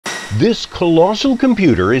This colossal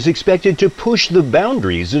computer is expected to push the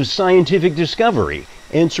boundaries of scientific discovery,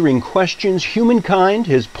 answering questions humankind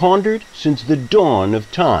has pondered since the dawn of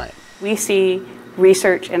time. We see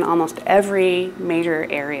research in almost every major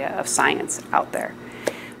area of science out there.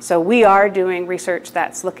 So we are doing research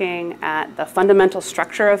that's looking at the fundamental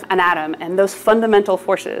structure of an atom and those fundamental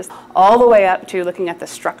forces, all the way up to looking at the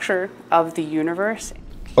structure of the universe.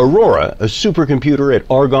 Aurora, a supercomputer at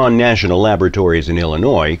Argonne National Laboratories in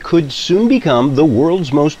Illinois, could soon become the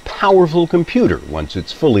world's most powerful computer once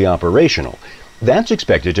it's fully operational. That's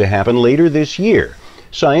expected to happen later this year.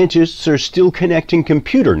 Scientists are still connecting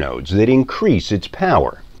computer nodes that increase its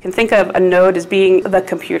power. You can think of a node as being the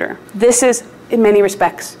computer. This is, in many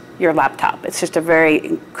respects, your laptop. It's just a very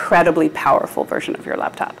incredibly powerful version of your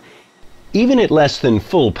laptop. Even at less than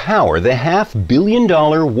full power, the $500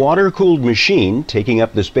 million water-cooled machine, taking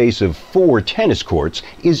up the space of 4 tennis courts,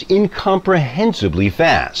 is incomprehensibly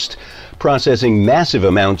fast, processing massive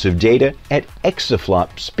amounts of data at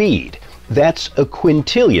exaflop speed. That's a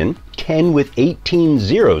quintillion, 10 with 18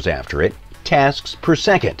 zeros after it, tasks per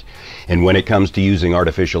second. And when it comes to using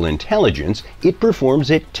artificial intelligence, it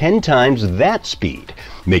performs at 10 times that speed,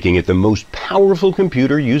 making it the most powerful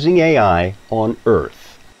computer using AI on Earth.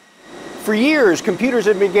 For years, computers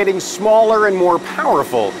have been getting smaller and more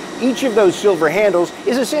powerful. Each of those silver handles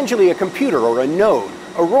is essentially a computer or a node.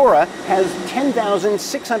 Aurora has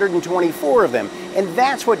 10,624 of them, and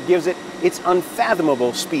that's what gives it its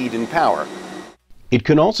unfathomable speed and power. It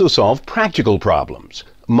can also solve practical problems,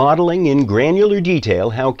 modeling in granular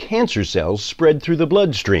detail how cancer cells spread through the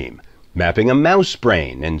bloodstream, mapping a mouse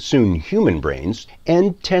brain and soon human brains,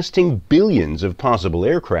 and testing billions of possible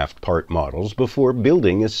aircraft part models before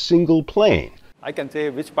building a single plane. I can say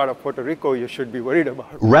which part of Puerto Rico you should be worried about.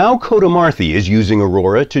 Rao Kodamarthi is using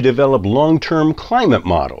Aurora to develop long-term climate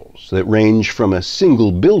models that range from a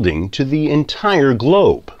single building to the entire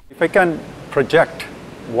globe. If I can project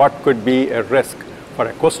what could be a risk for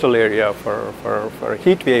a coastal area, for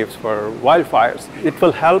heat waves, for wildfires, it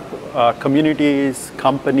will help communities,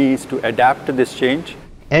 companies to adapt to this change.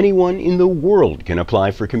 Anyone in the world can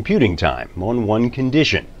apply for computing time on one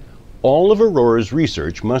condition. All of Aurora's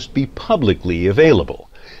research must be publicly available.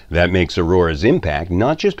 That makes Aurora's impact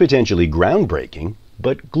not just potentially groundbreaking,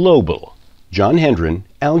 but global. John Hendren,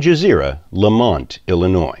 Al Jazeera, Lemont,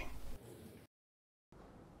 Illinois.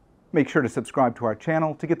 Make sure to subscribe to our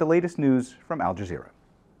channel to get the latest news from Al Jazeera.